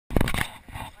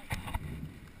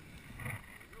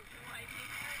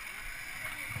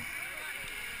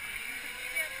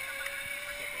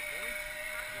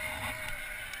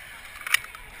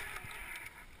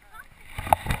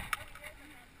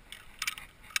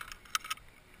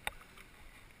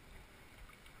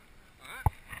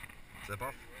Step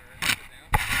off.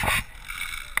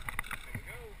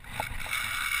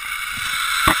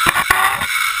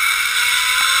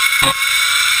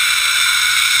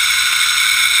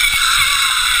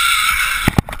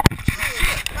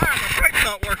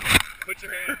 Put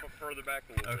your hand further back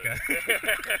a little bit.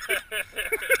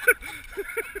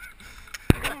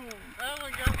 That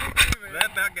one got me too, man. That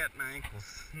about got my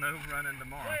ankles. No running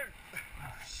tomorrow. Oh,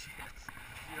 shit.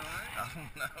 You alright? I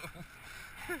don't know.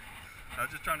 I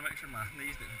was just trying to make sure my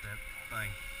knees didn't hit that thing.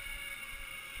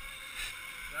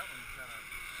 That one's kind of...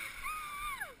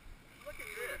 Look at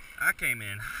this. I came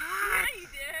in hot. Yeah,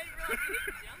 you did. You really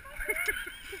did jump over there.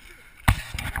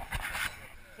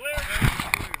 Clear.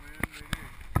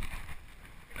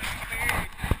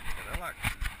 I like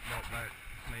brought back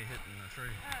me hitting the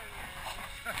tree. Oh,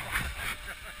 no.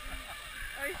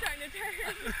 Oh, he's starting to turn.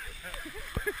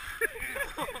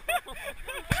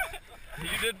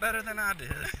 You did better than I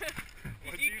did.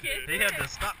 What'd you do? He had to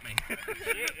stop me. Shit,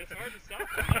 it's hard to stop.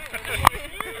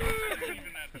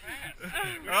 Even that fast.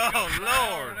 Oh,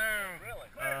 Lord. Really?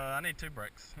 I need 2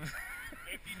 brakes.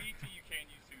 If you need to, you can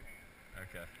use 2 hands.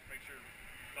 Okay. Make sure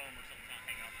thumb or something's not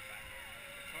hanging off the back.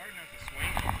 It's hard enough to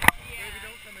swing. Yeah. Baby,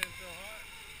 don't come in so hot.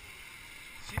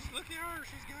 Look at her.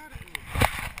 She's got it.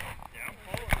 Yeah, I'm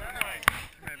pulling. I'm like,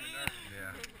 you made me nervous.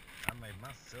 Yeah. I made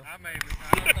myself. I was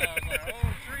like, oh,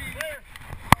 tree there.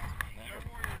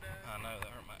 I know,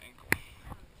 that hurt my ankle. Did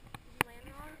you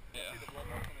land wrong? Yeah. See the blood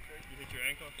marks on the tree? You hit your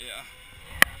ankle? Yeah.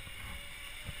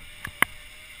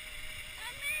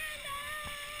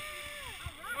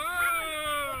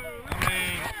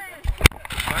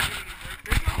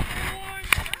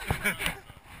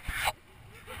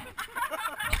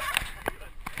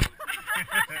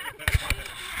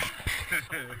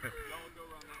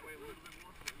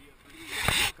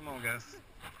 Come on, guys.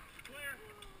 Clear.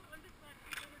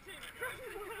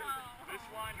 This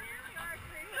line here,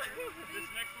 this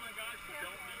next one, guys, you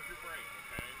don't need your brake,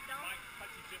 okay? It might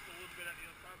touch you just a little bit at the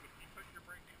other side, but if you touch your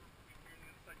brake here on the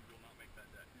inside, you will not make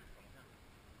that deck. Come on.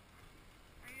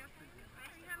 Are you okay?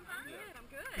 Are you having fun? Yeah. Good, I'm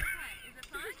good. Okay. Is it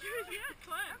fun? Yeah, it's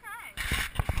fun. Okay.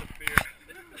 It's the fear.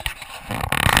 It's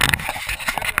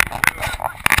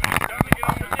time to get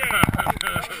on the game.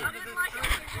 I didn't like it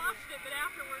when we watched it, but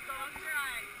afterwards I was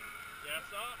right. Yeah,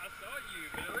 I saw you,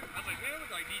 but I was like, man, it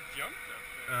looked like he jumped up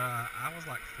there. I was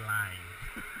like flying.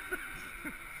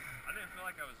 I didn't feel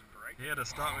like I was braking. He had to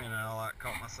stop me and I like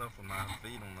caught myself with my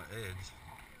feet on the edge.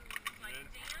 Like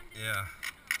jammed? Yeah.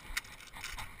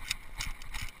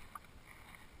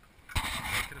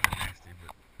 It could have been nasty,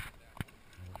 but it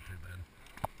wasn't too bad.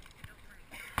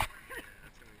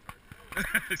 That's going to be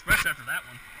hard. Especially after that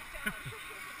one.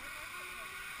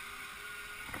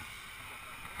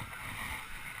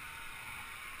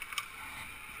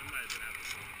 Somebody's going to have to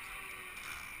see this.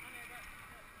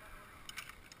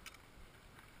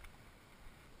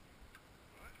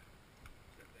 What?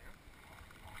 Sit down.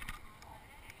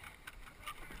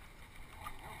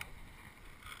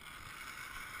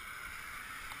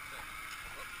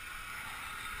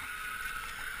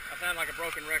 I sound like a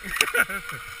broken record. Step up,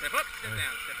 step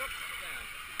down, step up, step down.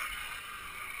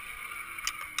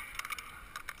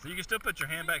 So you can still put your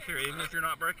hand back here even if you're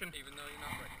not braking? Even though you're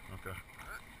not braking. Okay.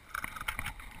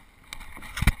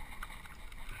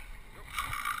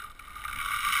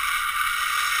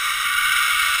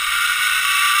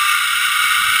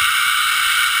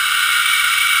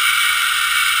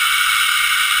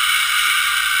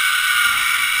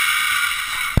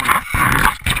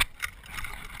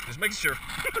 Just making sure.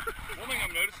 One thing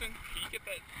I'm noticing, can you get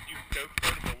that, you go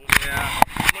for it a little Yeah.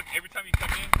 Look, every time you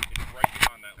come in, it's right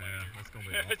behind that lane. Yeah, that's gonna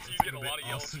be So you get a lot of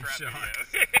yellow awesome strap shot.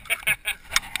 videos.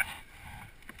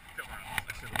 Come around.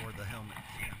 I should have wore the helmet.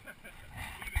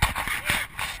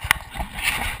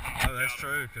 Oh, that's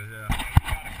true, cause yeah.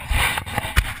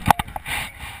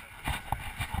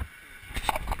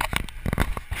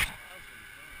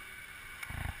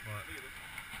 What?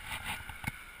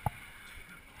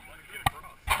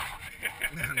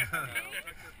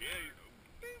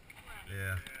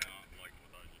 Yeah.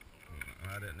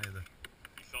 I didn't either.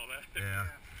 You saw that? Yeah.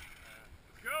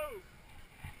 Let's go!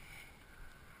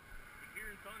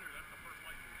 Hearing thunder, that's the first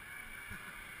light.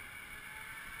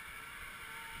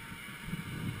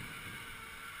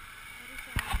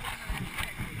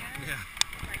 Yeah.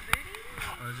 Like booty?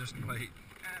 Or just wait.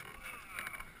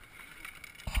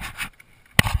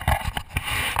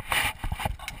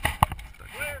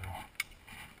 Clear! Go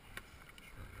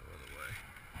the other way.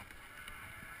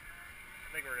 I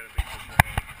think we're going to beat this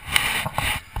rain.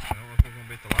 I don't know if we're gonna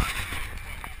beat the lightning.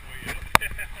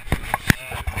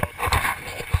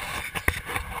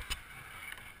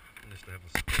 Just to have a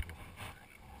stable.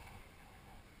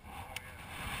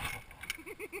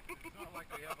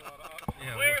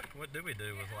 What do we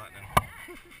do with lightning?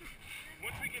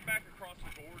 Once we get back across the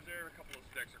gorge there, a couple of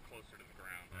those decks are closer to the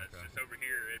ground. That's Okay. just over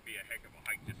here, it'd be a heck of a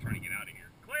hike just trying to get out of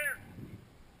here. Clear!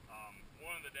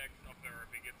 One of the decks up there,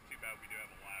 if it gets too bad, we do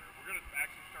have a ladder. We're gonna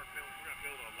actually we're gonna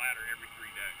build a ladder every 3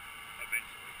 decks,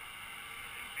 eventually.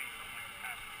 In case something like this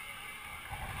happens.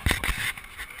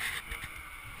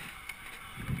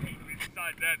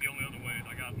 Besides that, the only other way is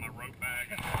I got my rope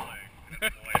bag and my leg. And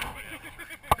that's the way everybody else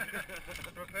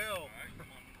is. Propel. Alright,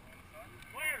 come on the side.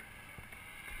 Clear!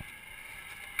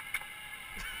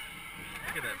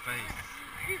 Look at that face.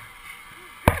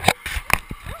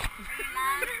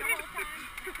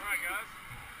 Alright guys,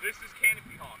 this is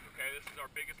Canopy Hawk, okay? This is our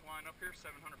biggest line up here,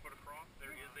 700 foot across.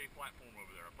 There is a platform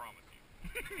over there, I promise you.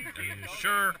 Are you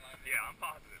sure? Yeah, I'm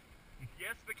positive.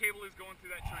 Yes, the cable is going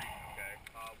through that tree, okay?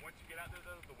 Once you get out there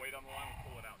though, the weight on the line will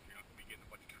pull it out so you're not going to be getting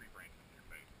a bunch of tree branches in your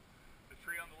face. The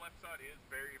tree on the left side is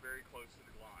very, very close to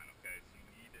the line, okay? So you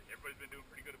need to, everybody's been doing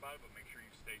pretty good about it, but make sure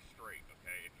you stay straight,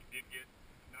 okay? If you did get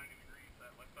 90 degrees to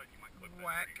that left side, you might clip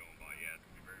that tree going by. Yeah, it's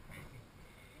going to be very painful.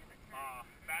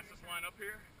 Fastest line up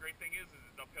here, great thing is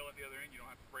it's uphill at the other end, you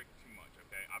don't have to brake too much,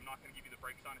 okay? I'm not going to give you the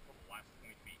brake sign until the last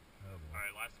 20 feet. Oh, boy.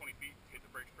 Alright, last 20 feet, hit the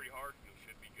brakes pretty hard, you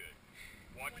should be good.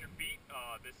 Watch your feet,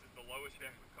 this is the lowest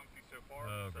deck we've come to so far,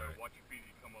 Oh, so great. watch your feet as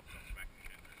you come up and smack your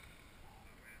shin.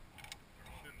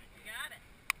 Should be good. Got it.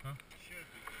 Huh? Should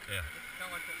be good. Yeah. It's kind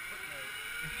of like that footnote.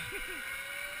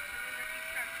 Remember, if you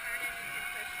start turning, you can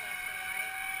push left or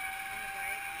right on the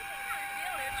brake. You can kind of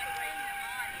feel it, like putting them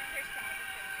on. You push the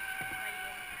opposite way you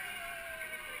want to turn.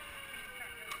 Every 3 when you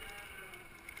start going up.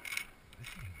 This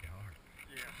is gonna be hard.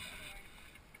 Yeah.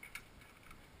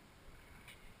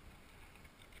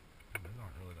 Those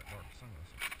aren't really that dark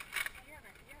sunglasses. You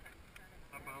haven't started.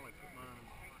 I finally put mine.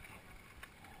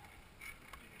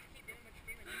 Keep doing what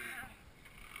you're doing.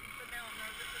 So now I'm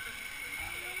nervous with this.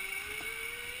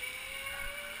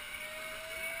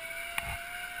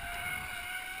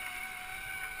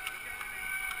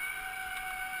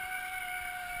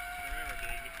 Remember,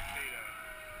 dude, get your feet up.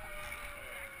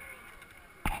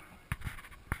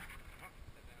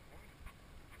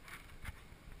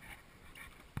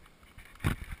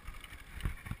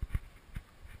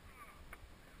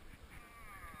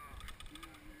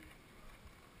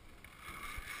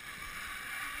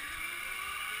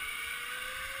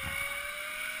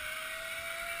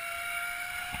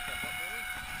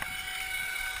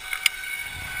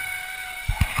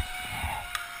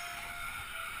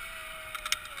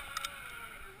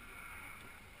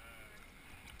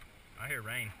 I hear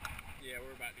rain. Yeah,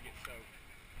 we're about to get soaked.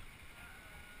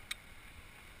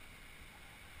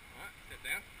 Alright, sit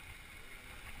down.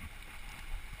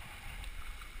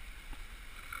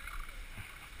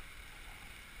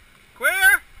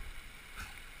 Queer!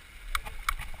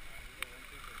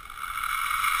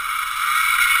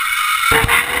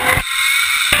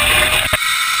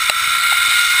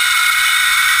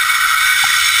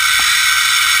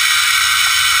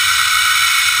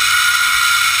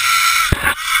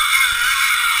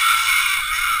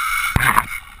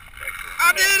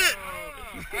 I did it!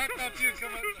 I thought you'd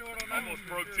come up short on that. Almost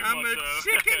broke too I'm much a though.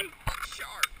 chicken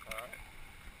shark. Alright.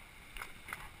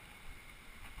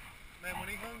 Man, when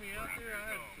he hung me out there, I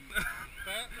had some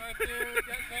fat right there.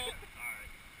 Got caught.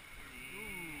 Alright.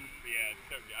 Yeah, it's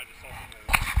so good. I just saw some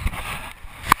more.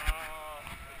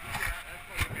 That's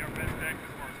probably be our best deck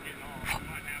as far as getting off. We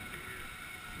might have to here.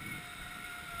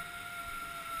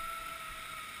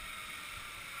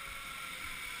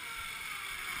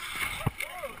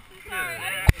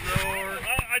 Lord.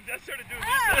 I started doing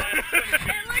this the last 20 feet.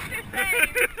 It looked the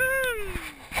same.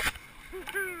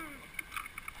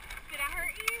 Did I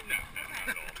hurt you? No, not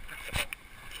at all.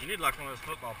 You need like one of those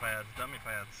football pads, dummy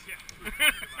pads. Yeah.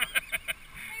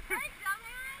 Hey, break,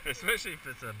 dumbass. Especially if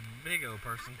it's a big old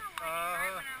person. I saw one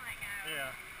right when I let go.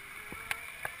 Yeah.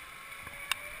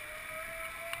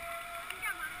 I think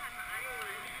I might have my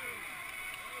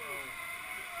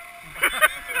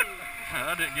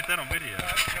I didn't get that on video.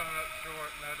 That's coming up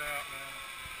short, no doubt, man.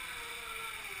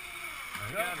 I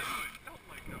got it. Don't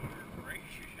let go of your brake.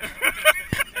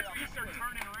 You start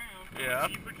turning around. Yeah.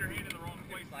 You put your hand in the wrong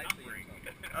place and not brake.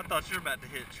 I thought you were about to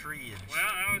hit trees. Well,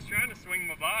 I was trying to swing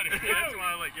my body. That's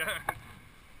why I let go.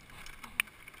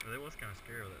 Well, it was kind of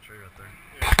scary with that tree right there.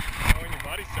 Yeah. When your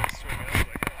body starts swinging, I was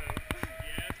like,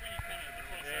 Yeah, that's when you kind of.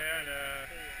 yeah, I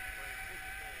know.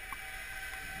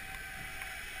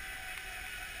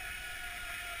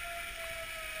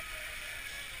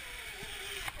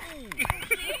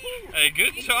 Hey,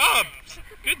 good job.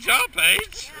 Good job,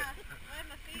 Paige. Yeah, let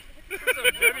my feet hit the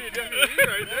That's some WWE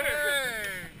right there.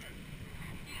 Hey!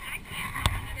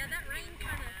 Yeah, that rain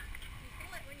kind of, you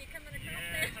feel it when you're coming across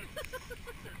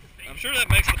there.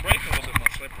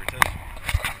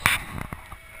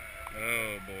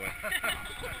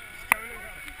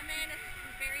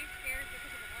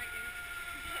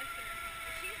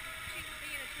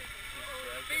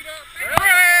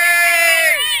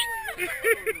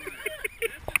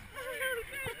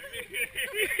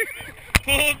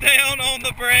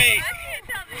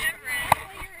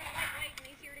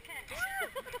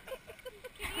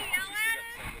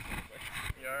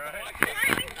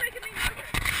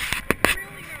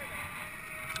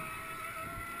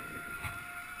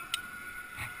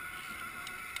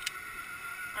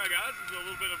 Alright guys, this is a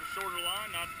little bit of a shorter line,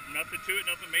 nothing to it,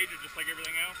 nothing major, just like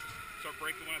everything else. Start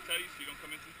breaking when I tell you so you don't come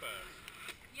in too fast.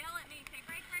 Yell at me, say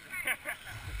break.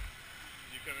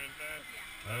 You come in fast?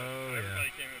 Yeah. Oh, Everybody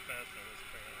came in fast, so it was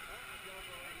fair.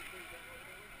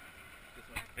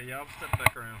 Hey, y'all step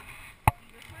back around.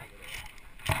 This way?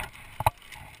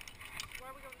 Where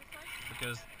are we going, this way?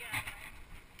 Because Yeah.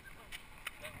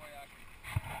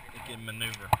 it can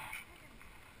maneuver.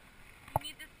 You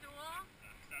need this stool?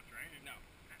 It's not raining? No.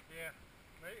 Yeah,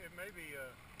 it may be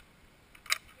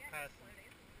passing.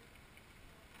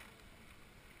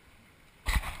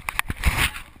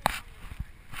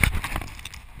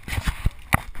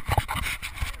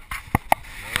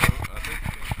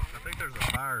 I think there's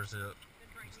a fire zip.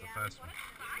 It's the fast one.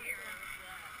 Fire.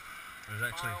 There's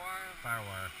actually fire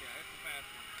wire. Yeah, it's the fast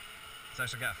one. It's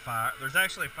actually got fire. There's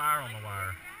actually fire on the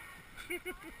wire.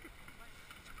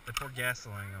 They pour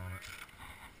gasoline on it.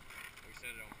 We set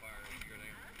it on fire.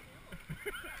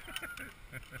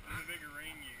 The bigger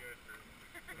ring you go through.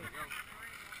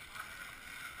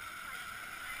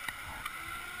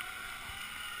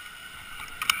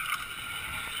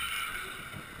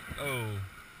 Oh,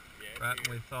 Yeah, right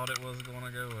when we thought it was going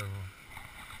to go over.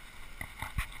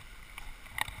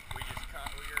 We're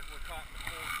caught in the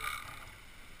full foot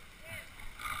now.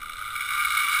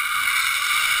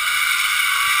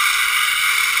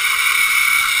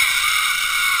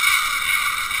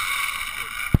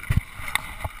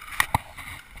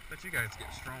 Bet you guys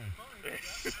get strong.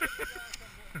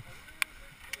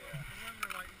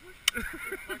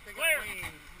 Clear!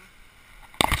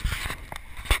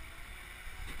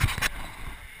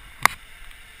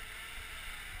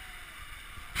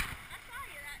 I saw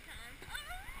you that time.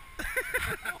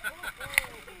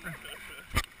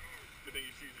 Good thing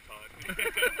your shoes are tied.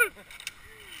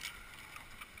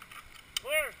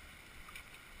 Clear!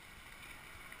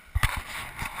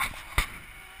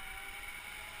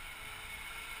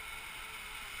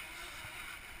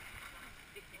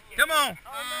 Come on!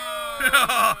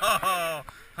 Oh,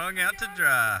 Hung out to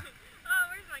dry. oh,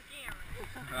 where's my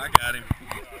camera? I got him.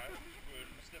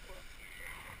 Step up.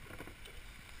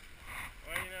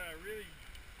 Well, you know, I really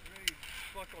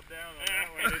buckled down on that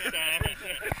one this time.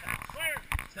 Clear!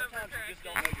 Sometimes you just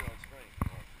don't know you're on screen.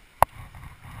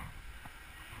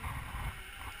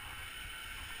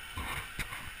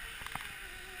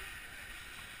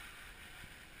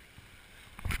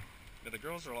 But the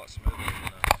girls are a lot smoother than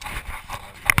us.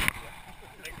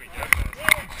 I think we got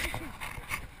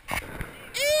that.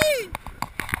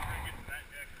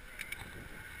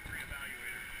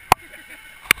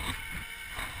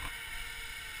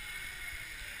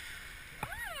 Ooh,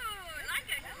 like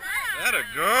a glove. That a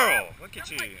girl! Look at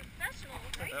That's you. like professional.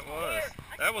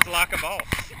 That was like a boss.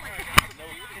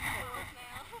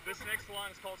 This next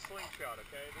line is called slingshot,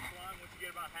 okay? This line, once you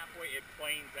get about halfway, it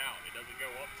planes out. It doesn't go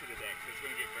up to the deck, so it's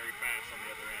going to get very fast on the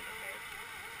other end, okay?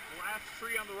 The last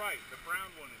tree on the right, the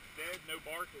brown one, is dead, no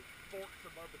bark, it forks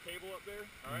above the cable up there,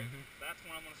 alright? That's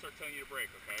when I'm going to start telling you to brake,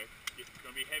 okay? It's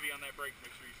going to be heavy on that brake,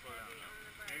 make sure you slow down now.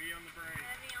 Heavy on the brake.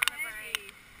 Heavy on the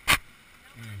brake.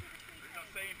 They're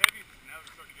not saying heavy, now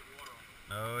they're starting to get water on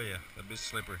them. Oh yeah, that'd be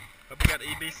slippery. Hope you got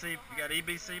EBC. You got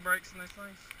EBC brakes in these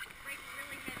things? Brake's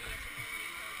really heavy at the moment.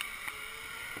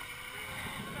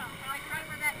 Like right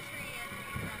where that tree is.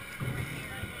 Right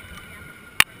here.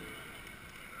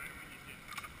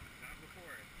 Not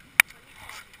before it.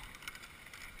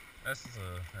 This is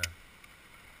a. Yeah.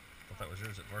 Thought that was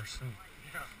yours at first. So, whoa.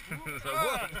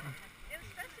 It was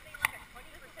supposed to be like a 20%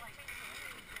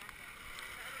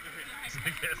 chance.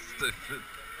 That's stupid.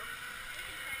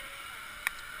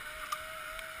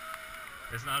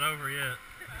 It's not over yet.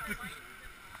 Wow,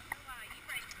 you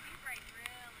brake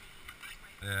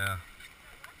really. Yeah.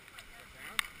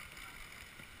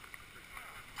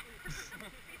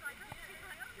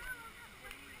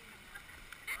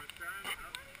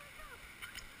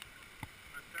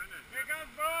 Here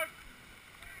comes Bug!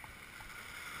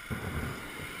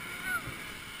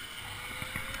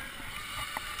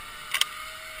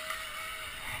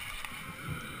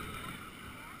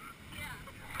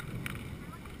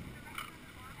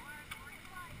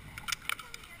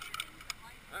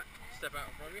 Step out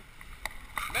in front of you.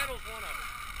 Metal's one of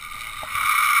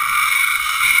them.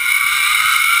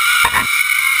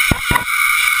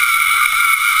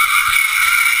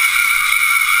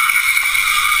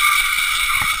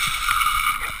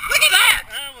 Look at that!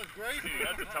 That was great. Dude,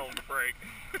 that's a tell them to brake.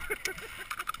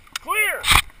 Clear!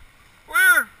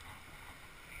 Where?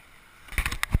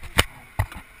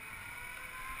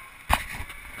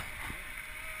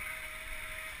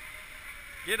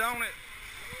 Get on it.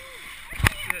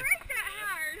 Brake that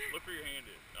hard. Look Look where your hand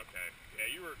is. Okay. Yeah,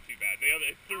 you weren't too bad.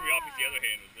 It threw me off because the other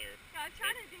hand was there. I was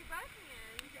trying to do both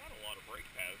hands. You got a lot of brake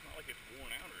pads. It's not like it's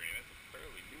worn out or anything. It's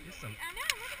fairly new. Use some. I know,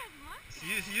 look at those muscles.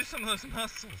 Use some of those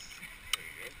muscles. There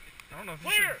you go. I don't know if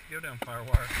you Clear. should go down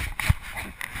Firewire.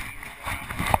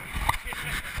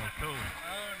 Oh, cool.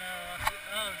 Oh no.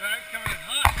 Oh, Zach's coming in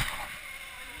hot.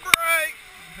 Break!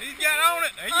 He's got on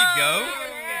it. There you go.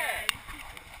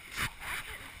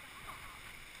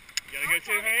 You gotta go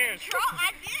two hands.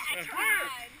 I did. I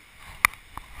tried.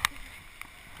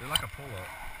 Do like a pull-up.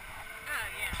 Oh,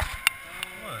 yeah.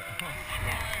 What? Break.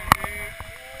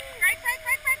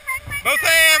 Both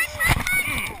hands!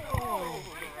 Oh,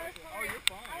 you're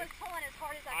fine. I was pulling as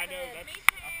hard as I I could. know. That's. Me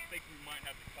too. I think we might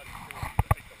have to cut it short. I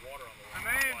think the water on the line.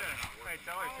 Amanda. Hey,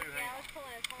 tell her two Yeah, I hands. was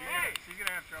pulling as hard. Hey, she's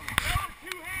gonna have trouble.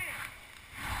 Two hands.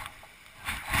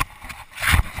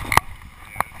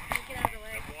 Get out of the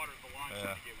way. That water, the line's Yeah.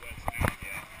 gonna get wet. So now,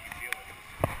 yeah, you can feel it.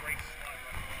 It's great slide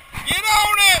right Get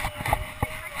on it!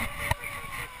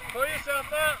 Pull yourself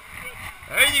up.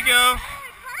 There you go.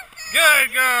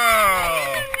 Good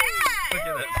girl. Look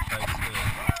at that face.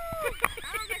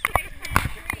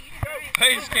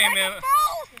 Paige came in. I'm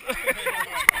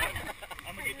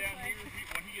gonna get down here.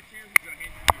 When he gets here, he's gonna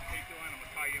hand you your safety line. I'm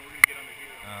gonna tie you in. We're gonna get under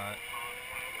here. Alright.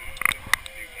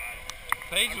 Battle.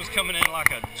 Paige was coming in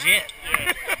like a jet.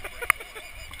 Yeah.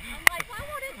 I'm like, why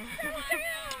won't it slow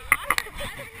down?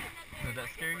 Did that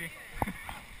scare you?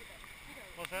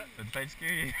 What's that? Did Paige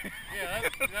scare you? Yeah,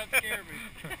 that scared me.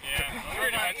 Yeah. I'm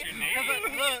worried about your knee. Cause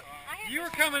look, you were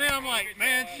coming in. I'm like,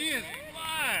 man, she is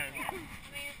flying.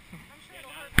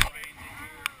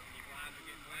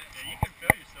 Yeah, you can feel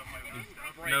yourself moving and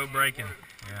stuff. No braking.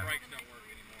 Yeah. Brakes don't work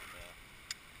anymore.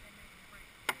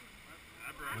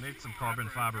 We need some carbon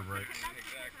fiber brakes. Exactly.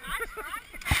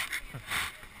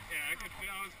 Yeah, I could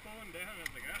feel I was pulling down. I was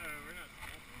like, we're not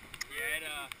stopping.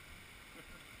 Yeah,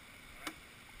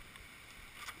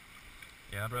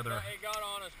 Yeah, I'd rather It got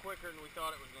on us quicker than we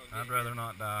thought it was going to. I'd rather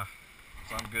not die.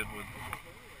 So I'm good with.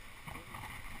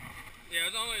 Yeah,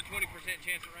 it was only a 20%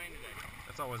 chance of rain today.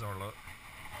 That's always our luck.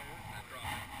 That's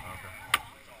right. Okay.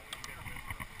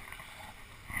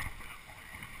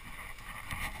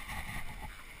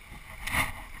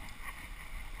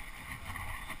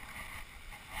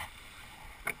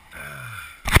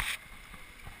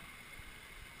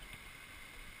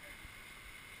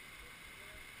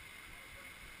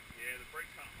 Yeah, the brakes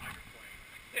on hydroplane.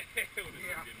 It would have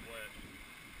been getting wet.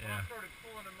 Yeah. I started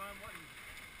pulling and mine wasn't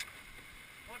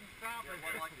stopping.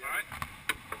 Alright.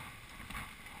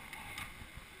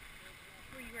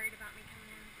 Were you worried about me coming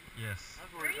in? Yes. I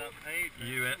was worried about Paige. man.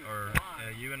 You She and was or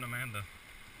flying. you and Amanda.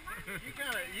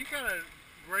 You kind of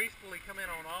gracefully come in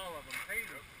on all of them. Paige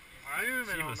was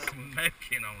zooming She on was that one.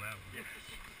 smoking on that one.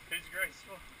 It's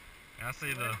graceful. I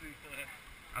see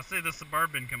the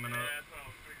Suburban coming Yeah, up. that's what I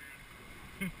was figuring.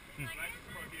 Nice to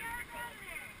plug in the column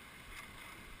again.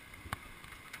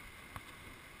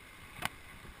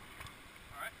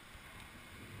 Alright.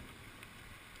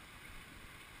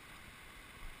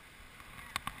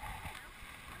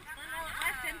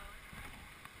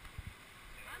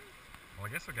 Well, I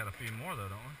guess we got a few more though,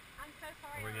 don't we? I'm so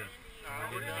sorry. We're I good. ran into you. We're I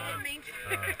done. didn't mean to.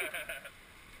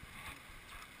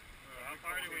 How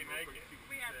far did we make it?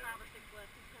 We have 5 or 6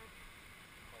 left.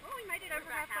 Well, we made it over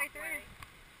halfway through.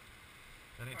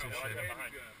 That ain't too Oh, shady. behind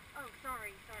you. Oh,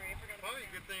 sorry. I forgot about Probably a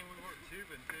that. good thing we weren't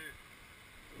tubing too.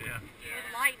 Yeah.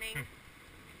 With lightning.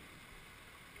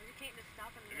 You can't just stop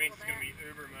in the It means middle it's of gonna that. be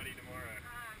uber muddy tomorrow.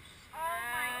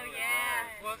 Oh,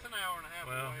 yeah. Well, it's an hour and a half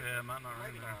Well, away. yeah, it might not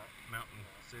rain Maybe there. not. Mountain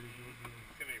City, Georgia.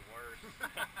 It's gonna be worse.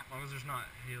 As long as there's not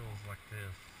hills like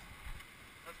this.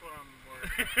 That's what I'm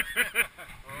worried about.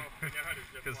 Oh, we know how to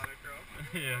zip 'Cause- line across.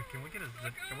 Yeah, can we get a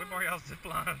zip? Can we borrow y'all's zip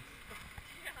line?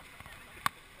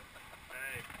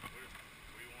 Hey, what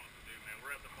do you want us to do, man?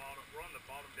 We're at the bottom. We're on the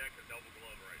bottom deck of Double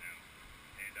Glove right now,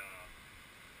 and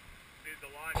dude, the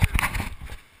lines are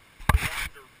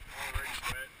already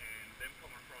wet, and them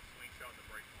coming across Slingshot, the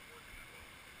brakes aren't working that well.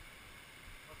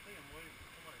 I see him waving.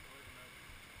 Somebody's waving at me.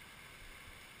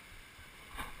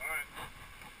 All right. All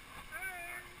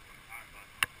right, bud.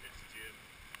 It's Jim.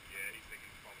 Yeah, he's thinking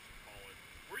he probably should call it.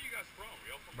 Where are you guys from?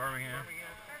 Y'all from Birmingham.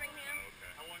 Birmingham. Birmingham. Oh,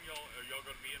 okay. How long are y'all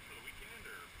gonna be in for the weekend,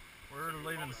 or? We're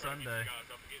leaving Probably Sunday. trying to get you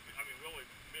guys up again. I mean, we only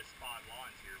missed 5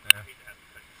 lines here, but Yeah. I hate to have to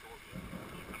cut you short with it.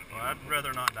 Really kind of Well, I'd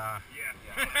rather not die. yeah.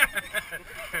 Okay,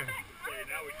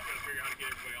 now we just gotta figure out how to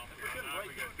get everybody off here. Now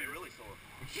we gotta be really sore.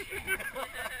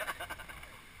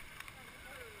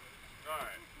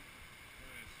 Alright.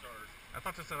 Start. I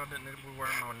thought you said I didn't need to be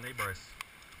wearing my knee brace.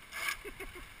 Alright.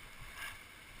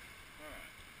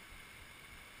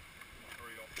 Throw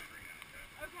you off the screen now,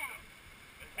 okay?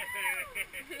 Okay.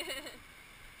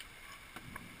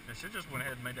 should just went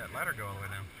ahead and made that ladder go all the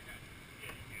way down.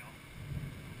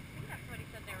 That's what he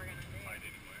said they were gonna do. Tight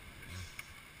anyway.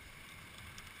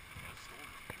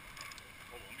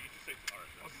 Hold on, let me get you safe. All right.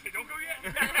 I was gonna say, don't go yet.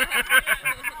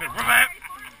 We're back.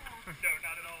 No,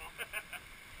 not at all.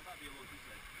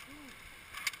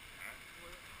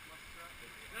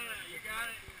 You got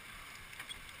it.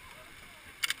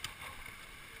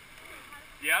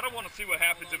 Yeah, I don't want to see what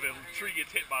happens if a tree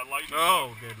gets hit by lightning.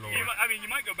 Oh, good lord. I mean, you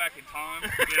might go back in time,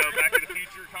 back in the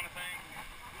future kind of thing.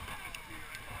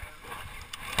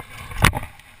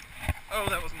 Oh,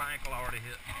 that was my ankle already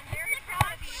hit. I'm very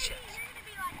proud of you. You're gonna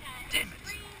be like that. Damn it.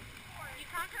 You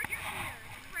conquered your fear.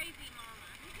 Crazy mama.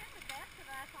 You did the best of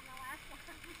us on the last one.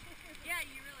 Yeah,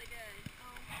 you really did.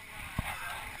 Oh my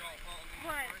god.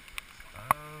 What?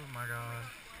 Oh my god.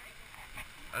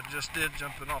 I just did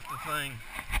jumping off the thing.